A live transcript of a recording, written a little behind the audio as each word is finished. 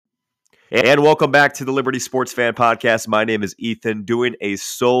And welcome back to the Liberty Sports Fan Podcast. My name is Ethan, doing a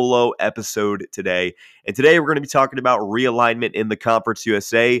solo episode today. And today we're going to be talking about realignment in the Conference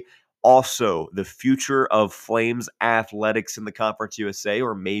USA, also the future of Flames athletics in the Conference USA,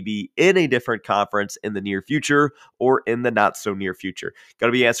 or maybe in a different conference in the near future or in the not so near future.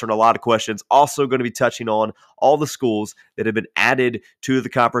 Going to be answering a lot of questions. Also going to be touching on all the schools that have been added to the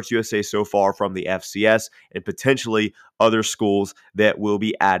Conference USA so far from the FCS and potentially other schools that will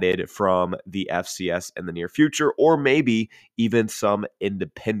be added from the FCS in the near future, or maybe even some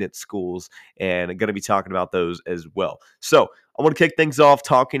independent schools. And I'm going to be talking about those as well. So I want to kick things off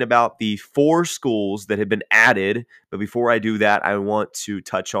talking about the 4 schools that have been added. But before I do that, I want to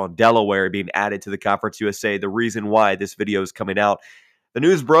touch on Delaware being added to the Conference USA. The reason why this video is coming out, the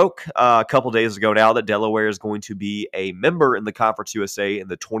news broke a couple days ago now that Delaware is going to be a member in the Conference USA in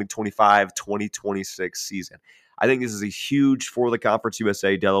the 2025-2026 season. I think this is a huge for the Conference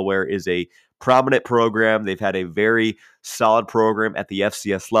USA. Delaware is a prominent program. They've had a very solid program at the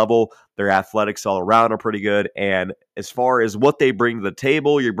FCS level. Their athletics all around are pretty good. And as far as what they bring to the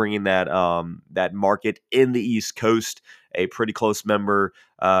table, you're bringing that market in the East Coast, a pretty close member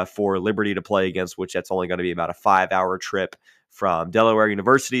for Liberty to play against, which that's only going to be about a 5-hour trip from Delaware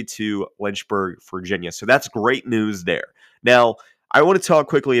University to Lynchburg, Virginia. So that's great news there. Now, I want to talk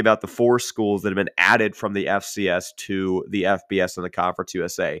quickly about the 4 schools that have been added from the FCS to the FBS and the Conference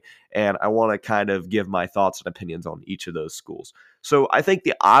USA, and I want to kind of give my thoughts and opinions on each of those schools. So I think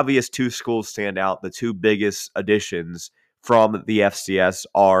the obvious 2 schools stand out. The 2 biggest additions from the FCS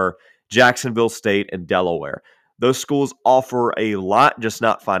are Jacksonville State and Delaware. Those schools offer a lot, just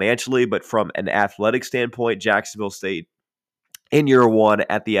not financially, but from an athletic standpoint. Jacksonville State in year 1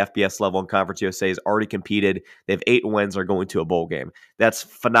 at the FBS level in Conference USA has already competed. They have 8 wins, are going to a bowl game. That's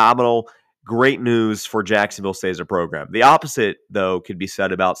phenomenal. Great news for Jacksonville State as a program. The opposite, though, could be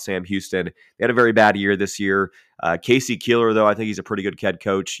said about Sam Houston. They had a very bad year this year. Casey Keeler, though, I think he's a pretty good head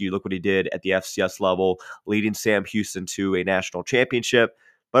coach. You look what he did at the FCS level, leading Sam Houston to a national championship.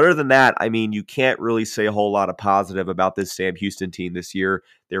 But other than that, I mean, you can't really say a whole lot of positive about this Sam Houston team this year.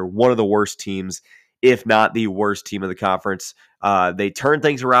 They're one of the worst teams, if not the worst team in the conference. They turn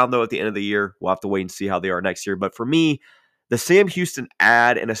things around, though, at the end of the year. We'll have to wait and see how they are next year. But for me, the Sam Houston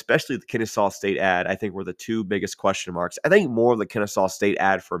ad and especially the Kennesaw State ad, I think were the 2 biggest question marks. I think more of the Kennesaw State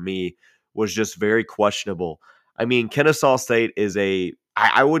ad for me was just very questionable. I mean, Kennesaw State is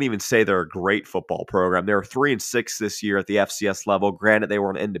I wouldn't even say they're a great football program. They were 3-6 this year at the FCS level. Granted, they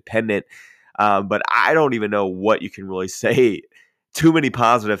were an independent, but I don't even know what you can really say too many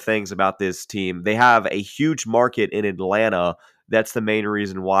positive things about this team. They have a huge market in Atlanta. That's the main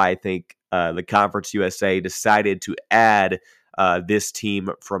reason why I think the Conference USA decided to add this team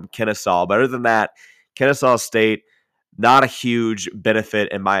from Kennesaw. But other than that, Kennesaw State, not a huge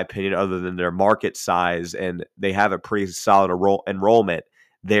benefit, in my opinion, other than their market size, and they have a pretty solid enrollment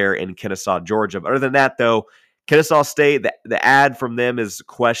there in Kennesaw, Georgia. But other than that, though, Kennesaw State, the ad from them is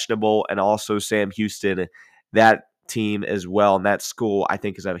questionable, and also Sam Houston, that team as well, and that school, I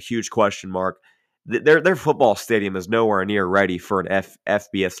think, is a huge question mark. Their football stadium is nowhere near ready for an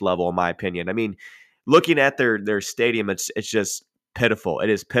FBS level, in my opinion. I mean, looking at their stadium, it's just pitiful. It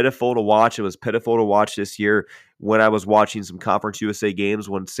is pitiful to watch. It was pitiful to watch this year when I was watching some Conference USA games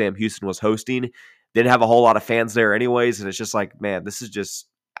when Sam Houston was hosting. Didn't have a whole lot of fans there anyways, and it's just like, man, this is just,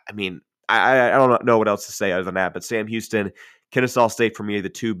 I mean, I don't know what else to say other than that. But Sam Houston, Kennesaw State, for me, are the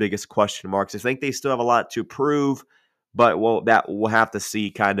 2 biggest question marks. I think they still have a lot to prove, but we'll have to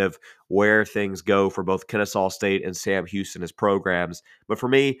see kind of where things go for both Kennesaw State and Sam Houston as programs. But for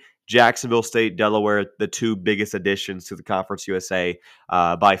me, Jacksonville State, Delaware, the 2 biggest additions to the Conference USA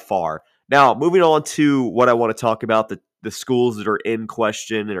by far. Now, moving on to what I want to talk about, the schools that are in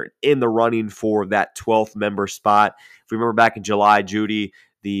question and are in the running for that 12th member spot. If we remember back in July, Judy,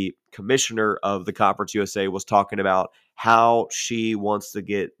 the commissioner of the Conference USA, was talking about how she wants to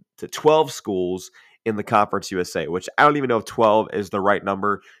get to 12 schools in the Conference USA, which I don't even know if 12 is the right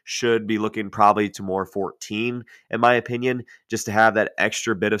number. Should be looking probably to more 14, in my opinion, just to have that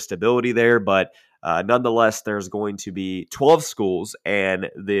extra bit of stability there. But nonetheless, there's going to be 12 schools,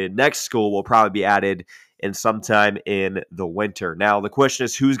 and the next school will probably be added in sometime in the winter. Now, the question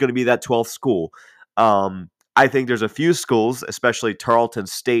is, who's going to be that 12th school? I think there's a few schools, especially Tarleton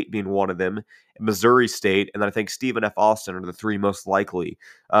State being one of them, in Missouri State, and then I think Stephen F. Austin are the three most likely.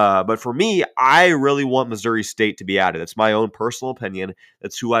 But for me, I really want Missouri State to be added. That's my own personal opinion.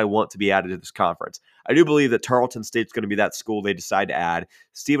 That's who I want to be added to this conference. I do believe that Tarleton State's going to be that school they decide to add.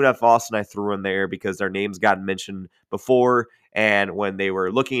 Stephen F. Austin I threw in there because their names gotten mentioned before. And when they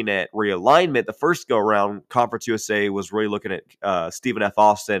were looking at realignment, the first go around, Conference USA was really looking at Stephen F.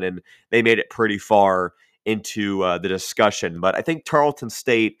 Austin, and they made it pretty far into the discussion. But I think Tarleton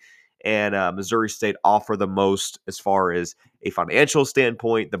State and Missouri State offer the most as far as a financial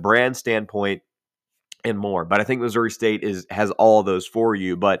standpoint, the brand standpoint, and more. But I think Missouri State has all of those for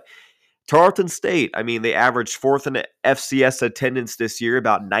you. But Tarleton State, I mean, they averaged fourth in FCS attendance this year.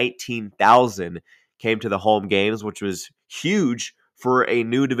 About 19,000 came to the home games, which was huge for a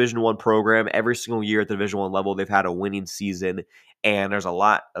new Division I program. Every single year at the Division I level, they've had a winning season, and there's a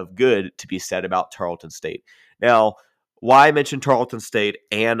lot of good to be said about Tarleton State. Now, why I mentioned Tarleton State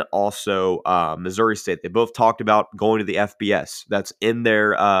and also Missouri State, they both talked about going to the FBS. That's in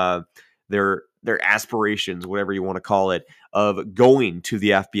their aspirations, whatever you want to call it, of going to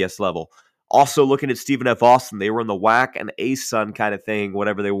the FBS level. Also looking at Stephen F. Austin, they were in the WAC and ASUN kind of thing,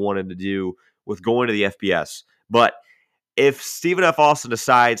 whatever they wanted to do with going to the FBS. But if Stephen F. Austin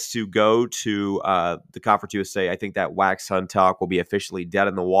decides to go to the Conference USA, I think that WAC Sun talk will be officially dead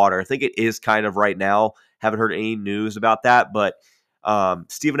in the water. I think it is kind of right now. Haven't heard any news about that, but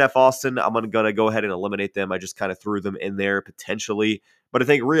Stephen F. Austin, I'm going to go ahead and eliminate them. I just kind of threw them in there potentially. But I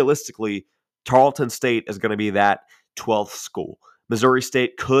think realistically, Tarleton State is going to be that 12th school. Missouri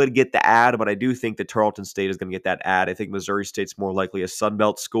State could get the ad, but I do think that Tarleton State is going to get that ad. I think Missouri State's more likely a Sun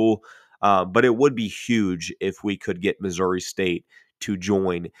Belt school, but it would be huge if we could get Missouri State to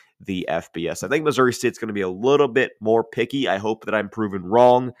join the FBS. I think Missouri State's going to be a little bit more picky. I hope that I'm proven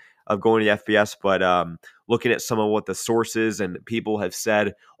wrong of going to the FBS, but looking at some of what the sources and people have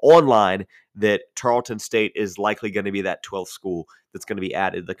said online, that Tarleton State is likely going to be that 12th school that's going to be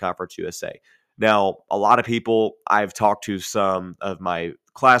added to the Conference USA. Now, a lot of people, I've talked to some of my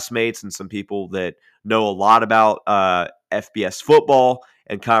classmates and some people that know a lot about FBS football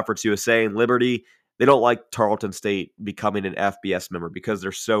and Conference USA and Liberty. They don't like Tarleton State becoming an FBS member because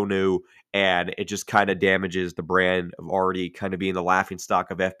they're so new, and it just kind of damages the brand of already kind of being the laughingstock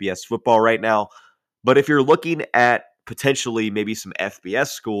of FBS football right now. But if you're looking at potentially maybe some FBS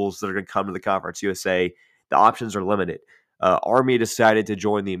schools that are going to come to the Conference USA, the options are limited. Army decided to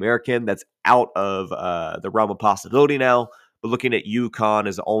join the American. That's out of the realm of possibility now. But looking at UConn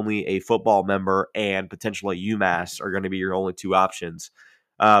as only a football member and potentially UMass are going to be your only two options.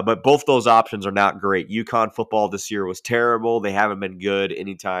 But both those options are not great. UConn football this year was terrible. They haven't been good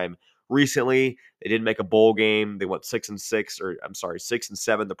anytime recently. They didn't make a bowl game. They went 6-6, or I'm sorry,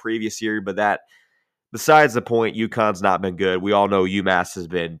 6-7 the previous year. But that, besides the point, UConn's not been good. We all know UMass has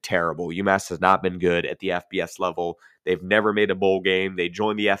been terrible. UMass has not been good at the FBS level. They've never made a bowl game. They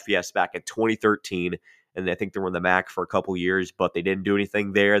joined the FBS back in 2013, and I think they were in the MAC for a couple years, but they didn't do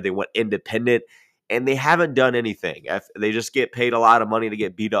anything there. They went independent, and they haven't done anything. They just get paid a lot of money to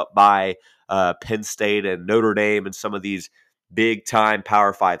get beat up by Penn State and Notre Dame and some of these big-time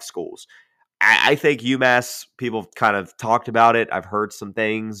Power 5 schools. I think UMass, people have kind of talked about it. I've heard some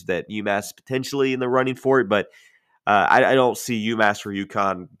things that UMass potentially in the running for it, but I don't see UMass or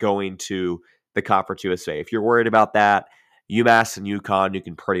UConn going to the Conference USA. If you're worried about that, UMass and UConn, you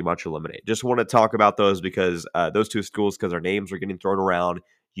can pretty much eliminate. Just want to talk about those because those two schools, because their names are getting thrown around.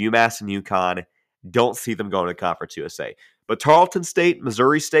 UMass and UConn, don't see them going to Conference USA. But Tarleton State,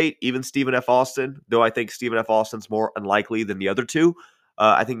 Missouri State, even Stephen F. Austin, though I think Stephen F. Austin's more unlikely than the other two,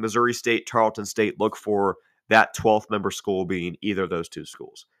 I think Missouri State, Tarleton State look for that 12th member school being either of those two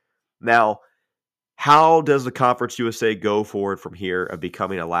schools. Now, how does the Conference USA go forward from here of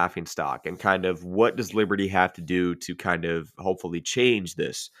becoming a laughingstock, and kind of what does Liberty have to do to kind of hopefully change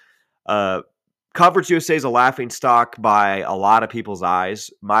this? Conference USA is a laughingstock by a lot of people's eyes.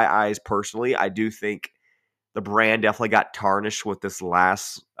 My eyes personally, I do think the brand definitely got tarnished with this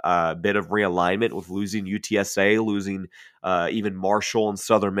last bit of realignment, with losing UTSA, losing even Marshall and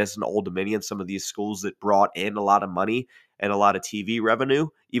Southern Miss and Old Dominion, some of these schools that brought in a lot of money and a lot of TV revenue,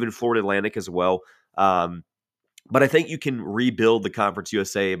 even Florida Atlantic as well. But I think you can rebuild the Conference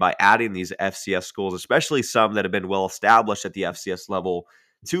USA by adding these FCS schools, especially some that have been well established at the FCS level,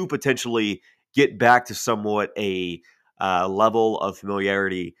 to potentially get back to somewhat a level of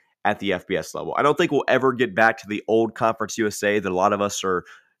familiarity at the FBS level. I don't think we'll ever get back to the old Conference USA that a lot of us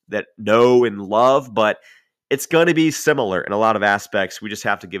that know and love, but it's going to be similar in a lot of aspects. We just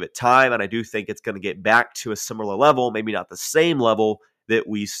have to give it time, and I do think it's going to get back to a similar level, maybe not the same level that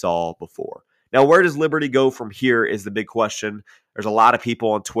we saw before. Now, where does Liberty go from here is the big question. There's a lot of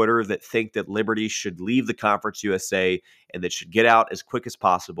people on Twitter that think that Liberty should leave the Conference USA and that should get out as quick as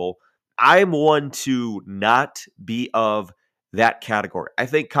possible. I'm one to not be of that category. I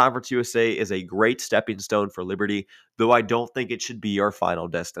think Conference USA is a great stepping stone for Liberty, though I don't think it should be our final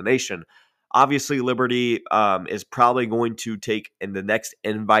destination. Obviously, Liberty is probably going to take in the next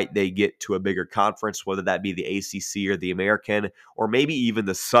invite they get to a bigger conference, whether that be the ACC or the American, or maybe even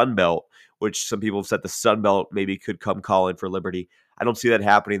the Sun Belt, which some people have said the Sun Belt maybe could come calling for Liberty. I don't see that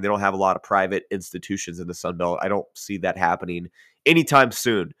happening. They don't have a lot of private institutions in the Sun Belt. I don't see that happening anytime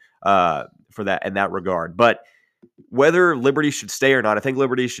soon for that in that regard. But whether Liberty should stay or not, I think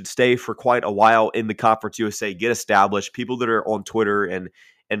Liberty should stay for quite a while in the Conference USA, get established. People that are on Twitter and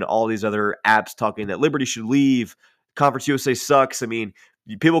all these other apps talking that Liberty should leave, Conference USA sucks. I mean,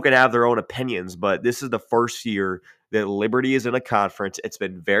 people can have their own opinions, but this is the first year that Liberty is in a conference. It's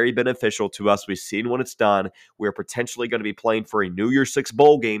been very beneficial to us. We've seen what it's done. We're potentially going to be playing for a New Year's Six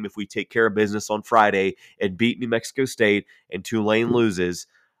bowl game if we take care of business on Friday and beat New Mexico State and Tulane loses.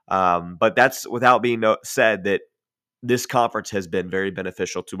 But that's without being said that this conference has been very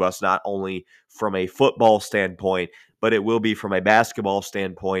beneficial to us, not only from a football standpoint, but it will be from a basketball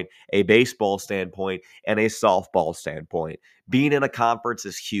standpoint, a baseball standpoint, and a softball standpoint. Being in a conference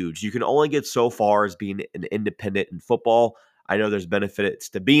is huge. You can only get so far as being an independent in football. I know there's benefits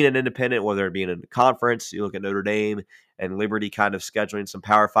to being an independent, whether it being in a conference. You look at Notre Dame and Liberty kind of scheduling some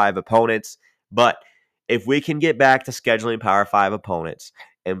Power 5 opponents. But if we can get back to scheduling Power 5 opponents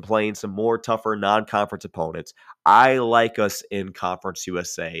and playing some more tougher non-conference opponents, I like us in Conference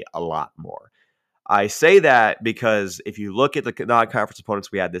USA a lot more. I say that because if you look at the non-conference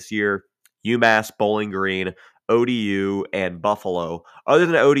opponents we had this year, UMass, Bowling Green, ODU, and Buffalo. Other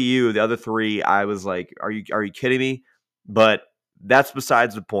than ODU, the other three, I was like, are you kidding me? But that's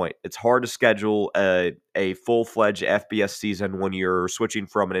besides the point. It's hard to schedule a full-fledged FBS season when you're switching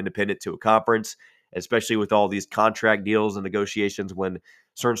from an independent to a conference, especially with all these contract deals and negotiations when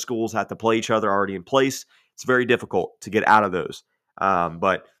certain schools have to play each other already in place. It's very difficult to get out of those.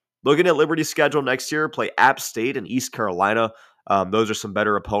 But looking at Liberty's schedule next year, play App State and East Carolina. Those are some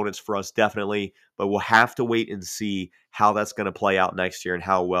better opponents for us, definitely. But we'll have to wait and see how that's going to play out next year and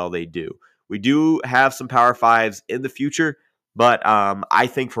how well they do. We do have some Power Fives in the future, but I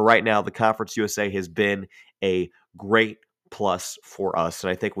think for right now, the Conference USA has been a great plus for us. And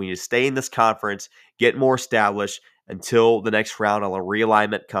I think we need to stay in this conference, get more established until the next round on a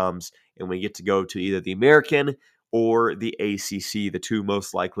realignment comes and we get to go to either the American or the ACC, the two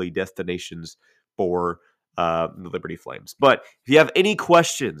most likely destinations for the Liberty Flames. But if you have any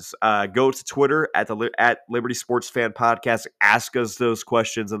questions, go to Twitter at Liberty Sports Fan Podcast. Ask us those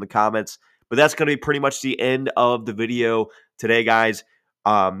questions in the comments. But that's going to be pretty much the end of the video today, guys.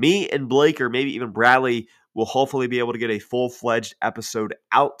 Me and Blake, or maybe even Bradley, will hopefully be able to get a full-fledged episode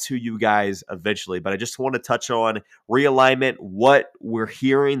out to you guys eventually. But I just want to touch on realignment, what we're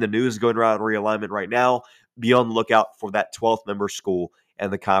hearing, the news going around realignment right now. Be on the lookout for that 12th member school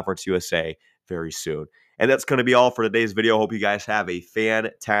and the Conference USA very soon. And that's going to be all for today's video. Hope you guys have a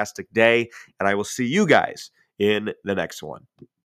fantastic day, and I will see you guys in the next one.